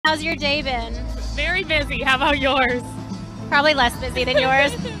How's your day been? Very busy. How about yours? Probably less busy than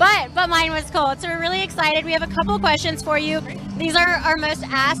yours, but mine was cool. So we're really excited. We have a couple questions for you. These are our most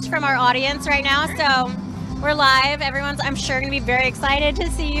asked from our audience right now. So we're live. Everyone's, I'm sure, going to be very excited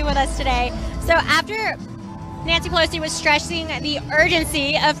to see you with us today. So after Nancy Pelosi was stressing the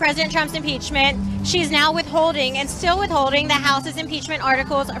urgency of President Trump's impeachment, she's now withholding and still withholding the House's impeachment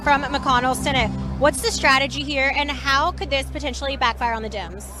articles from McConnell's Senate. What's the strategy here, and how could this potentially backfire on the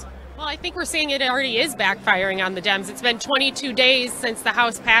Dems? Well, I think we're seeing it already is backfiring on the Dems. It's been 22 days since the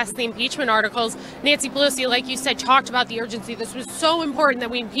House passed the impeachment articles. Nancy Pelosi, like you said, talked about the urgency. This was so important that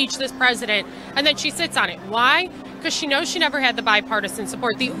we impeach this president, and then she sits on it. Why? Because she knows she never had the bipartisan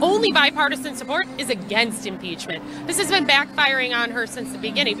support. The only bipartisan support is against impeachment. This has been backfiring on her since the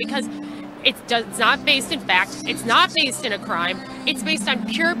beginning because it's not based in fact. It's not based in a crime. It's based on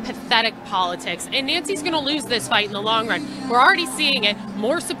pure pathetic politics. And Nancy's going to lose this fight in the long run. We're already seeing it.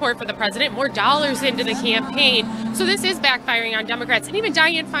 More support for the president, more dollars into the campaign. So this is backfiring on Democrats. And even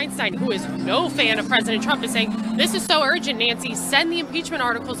Dianne Feinstein, who is no fan of President Trump, is saying, this is so urgent, Nancy, send the impeachment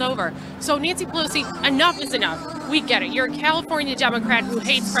articles over. So Nancy Pelosi, enough is enough. We get it. You're a California Democrat who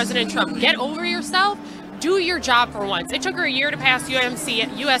hates President Trump. Get over yourself. Do your job for once. It took her a year to pass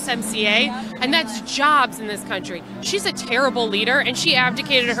USMCA, and that's jobs in this country. She's a terrible leader, and she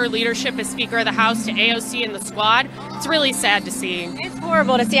abdicated her leadership as Speaker of the House to AOC and the squad. It's really sad to see. It's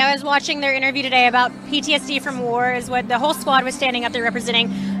horrible to see. I was watching their interview today about PTSD from war is what the whole squad was standing up there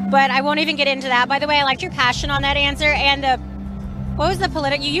representing, but I won't even get into that. By the way, I liked your passion on that answer, and what was the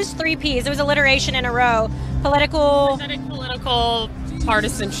political, you used 3 Ps. It was alliteration in a row. Political,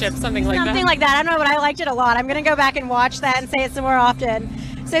 partisanship, something like that. Something like that. I don't know, but I liked it a lot. I'm going to go back and watch that and say it some more often.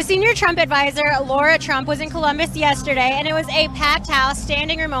 So senior Trump advisor Laura Trump was in Columbus yesterday, and it was a packed house,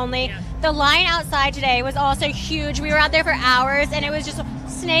 standing room only. Yeah. The line outside today was also huge. We were out there for hours, and it was just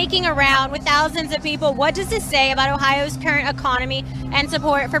snaking around with thousands of people. What does this say about Ohio's current economy and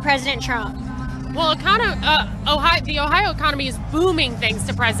support for President Trump? Well, the Ohio economy is booming thanks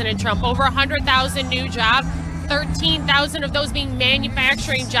to President Trump. Over 100,000 new jobs. 13,000 of those being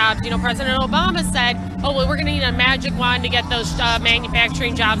manufacturing jobs. You know, President Obama said, oh, well, we're going to need a magic wand to get those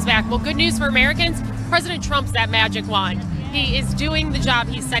manufacturing jobs back. Well, good news for Americans. President Trump's that magic wand. He is doing the job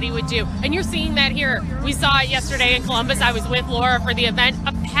he said he would do. And you're seeing that here. We saw it yesterday in Columbus. I was with Laura for the event.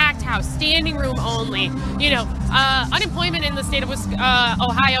 A packed house, standing room only. You know, unemployment in the state of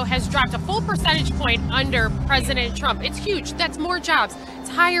Ohio has dropped a full percentage point under President Trump. It's huge. That's more jobs. It's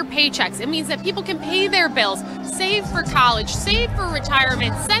higher paychecks. It means that people can pay their bills, save for college, save for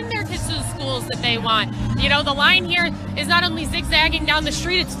retirement, send their kids to the schools that they want. You know, the line here is not only zigzagging down the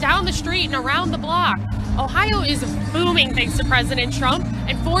street, it's down the street and around the block. Ohio is booming thanks to President Trump,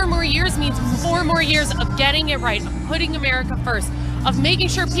 and 4 more years means 4 more years of getting it right, of putting America first, of making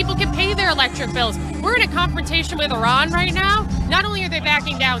sure people can pay their electric bills. We're in a confrontation with Iran right now. Not only are they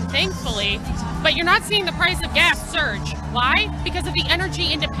backing down, thankfully, but you're not seeing the price of gas surge. Why? Because of the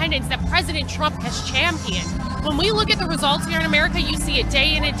energy independence that President Trump has championed. When we look at the results here in America, you see it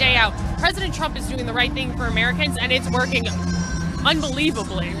day in and day out. President Trump is doing the right thing for Americans, and it's working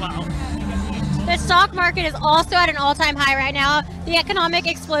unbelievably well. The stock market is also at an all-time high right now. The economic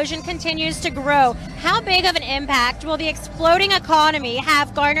explosion continues to grow. How big of an impact will the exploding economy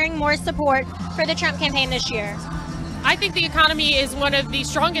have garnering more support for the Trump campaign this year? I think the economy is one of the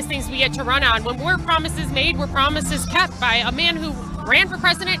strongest things we get to run on. When we're promises made, we're promises kept by a man who ran for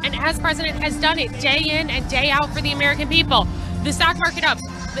president and as president has done it day in and day out for the American people. The stock market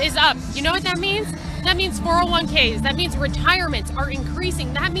is up. You know what that means? That means 401ks. That means retirements are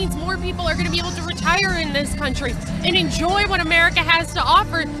increasing. That means more people are going to be able to retire in this country and enjoy what America has to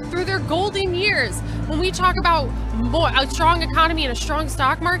offer through their golden years. When we talk about a strong economy and a strong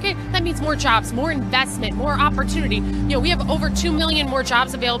stock market, that means more jobs, more investment, more opportunity. You know, we have over 2 million more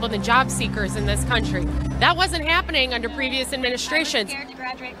jobs available than job seekers in this country. That wasn't happening under previous administrations. Scared to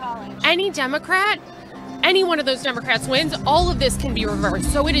graduate college. Any one of those Democrats wins, all of this can be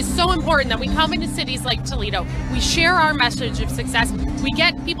reversed. So it is so important that we come into cities like Toledo. We share our message of success. We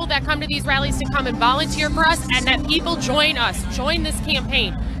get people that come to these rallies to come and volunteer for us, and that people join us, join this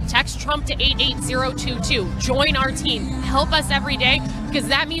campaign. Text Trump to 88022. Join our team. Help us every day, because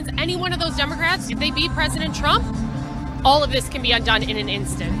that means any one of those Democrats, if they beat President Trump, all of this can be undone in an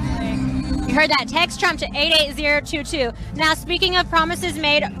instant. You heard that. Text Trump to 88022. Now, speaking of promises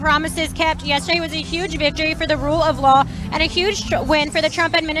made, promises kept, yesterday was a huge victory for the rule of law and a huge win for the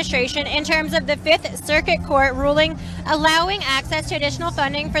Trump administration in terms of the Fifth Circuit Court ruling allowing access to additional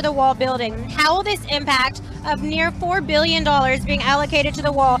funding for the wall building. How will this impact of near $4 billion being allocated to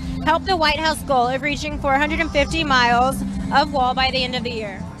the wall help the White House goal of reaching 450 miles of wall by the end of the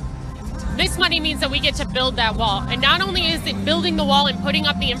year? This money means that we get to build that wall. And not only is it building the wall and putting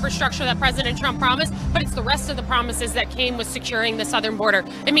up the infrastructure that President Trump promised, but it's the rest of the promises that came with securing the southern border.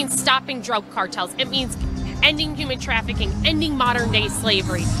 It means stopping drug cartels. It means ending human trafficking, ending modern day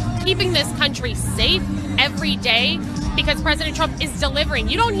slavery, keeping this country safe every day, because President Trump is delivering.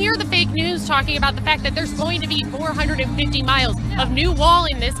 You don't hear the fake news talking about the fact that there's going to be 450 miles of new wall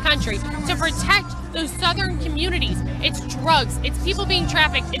in this country to protect those southern communities. It's drugs, it's people being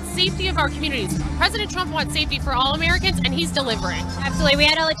trafficked, it's safety of our communities. President Trump wants safety for all Americans, and he's delivering. Absolutely. We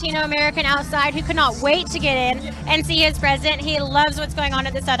had a Latino American outside who could not wait to get in and see his president. He loves what's going on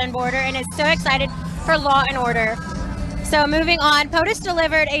at the southern border and is so excited for law and order. So moving on, POTUS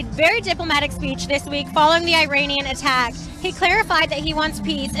delivered a very diplomatic speech this week following the Iranian attack. He clarified that he wants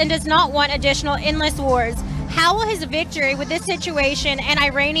peace and does not want additional endless wars. How will his victory with this situation and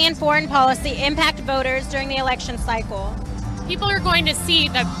Iranian foreign policy impact voters during the election cycle? People are going to see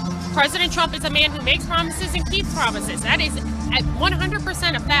that President Trump is a man who makes promises and keeps promises. That is at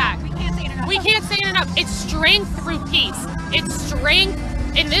 100% a fact. We can't say it enough. It's strength through peace. It's strength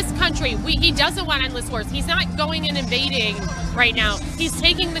in this country. He doesn't want endless wars. He's not going and invading right now. He's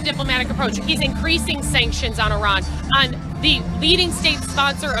taking the diplomatic approach. He's increasing sanctions on Iran, on the leading state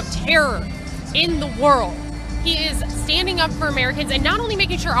sponsor of terror in the world. He is standing up for Americans and not only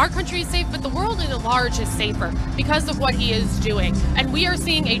making sure our country is safe, but the world at large is safer because of what he is doing. And we are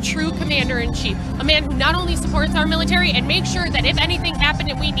seeing a true commander-in-chief, a man who not only supports our military and makes sure that if anything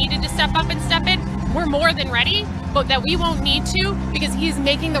happened and we needed to step up and step in, we're more than ready, but that we won't need to because he's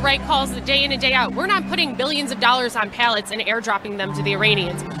making the right calls the day in and day out. We're not putting billions of dollars on pallets and airdropping them to the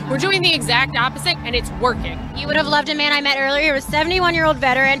Iranians. We're doing the exact opposite, and it's working. You would have loved a man I met earlier, a 71-year-old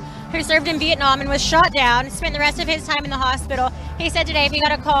veteran who served in Vietnam and was shot down, spent the rest of his time in the hospital. He said today if he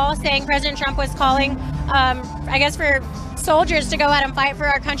got a call saying President Trump was calling, I guess for soldiers to go out and fight for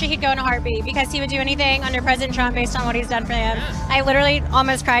our country, he'd go in a heartbeat because he would do anything under President Trump based on what he's done for him. I literally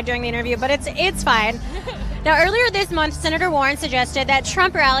almost cried during the interview, but it's fine. Now, earlier this month, Senator Warren suggested that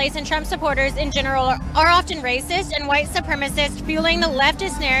Trump rallies and Trump supporters in general are often racist and white supremacist, fueling the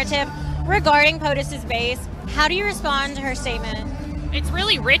leftist narrative regarding POTUS's base. How do you respond to her statement? It's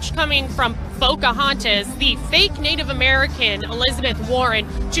really rich coming from Pocahontas, the fake Native American Elizabeth Warren,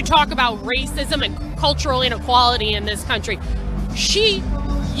 to talk about racism and cultural inequality in this country. She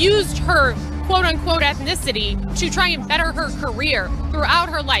used her quote-unquote ethnicity to try and better her career throughout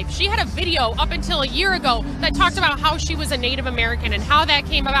her life. She had a video up until a year ago that talked about how she was a Native American and how that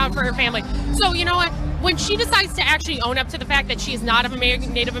came about for her family. So you know what? When she decides to actually own up to the fact that she is not a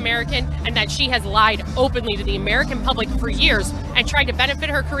Native American and that she has lied openly to the American public for years and tried to benefit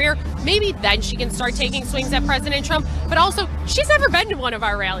her career, maybe then she can start taking swings at President Trump. But also, she's never been to one of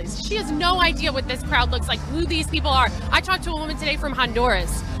our rallies. She has no idea what this crowd looks like, who these people are. I talked to a woman today from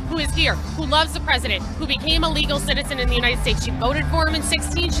Honduras who is here, who loves the president, who became a legal citizen in the United States. She voted for him in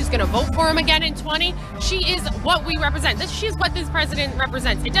 16. She's going to vote for him again in 20. She is what we represent. She is what this president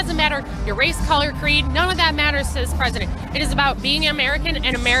represents. It doesn't matter your race, color, creed. None of that matters to this president. It is about being American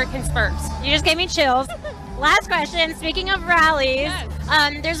and Americans first. You just gave me chills. Last question. Speaking of rallies,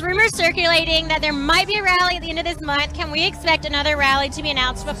 there's rumors circulating that there might be a rally at the end of this month. Can we expect another rally to be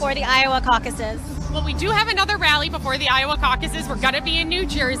announced before the Iowa caucuses? Well, we do have another rally before the Iowa caucuses. We're going to be in New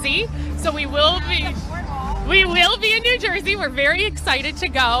Jersey, so we will be in New Jersey. We're very excited to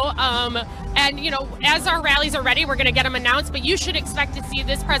go. And, you know, as our rallies are ready, we're going to get them announced. But you should expect to see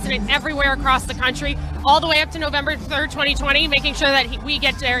this president everywhere across the country, all the way up to November 3rd, 2020, making sure that we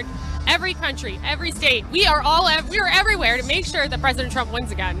get there. Every country, every state, we are everywhere to make sure that President Trump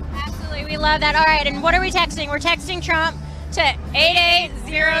wins again. Absolutely, we love that. All right, and what are we texting? We're texting Trump to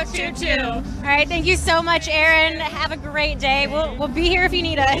 88022. All right, thank you so much, Erin. Have a great day. We'll be here if you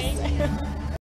need us.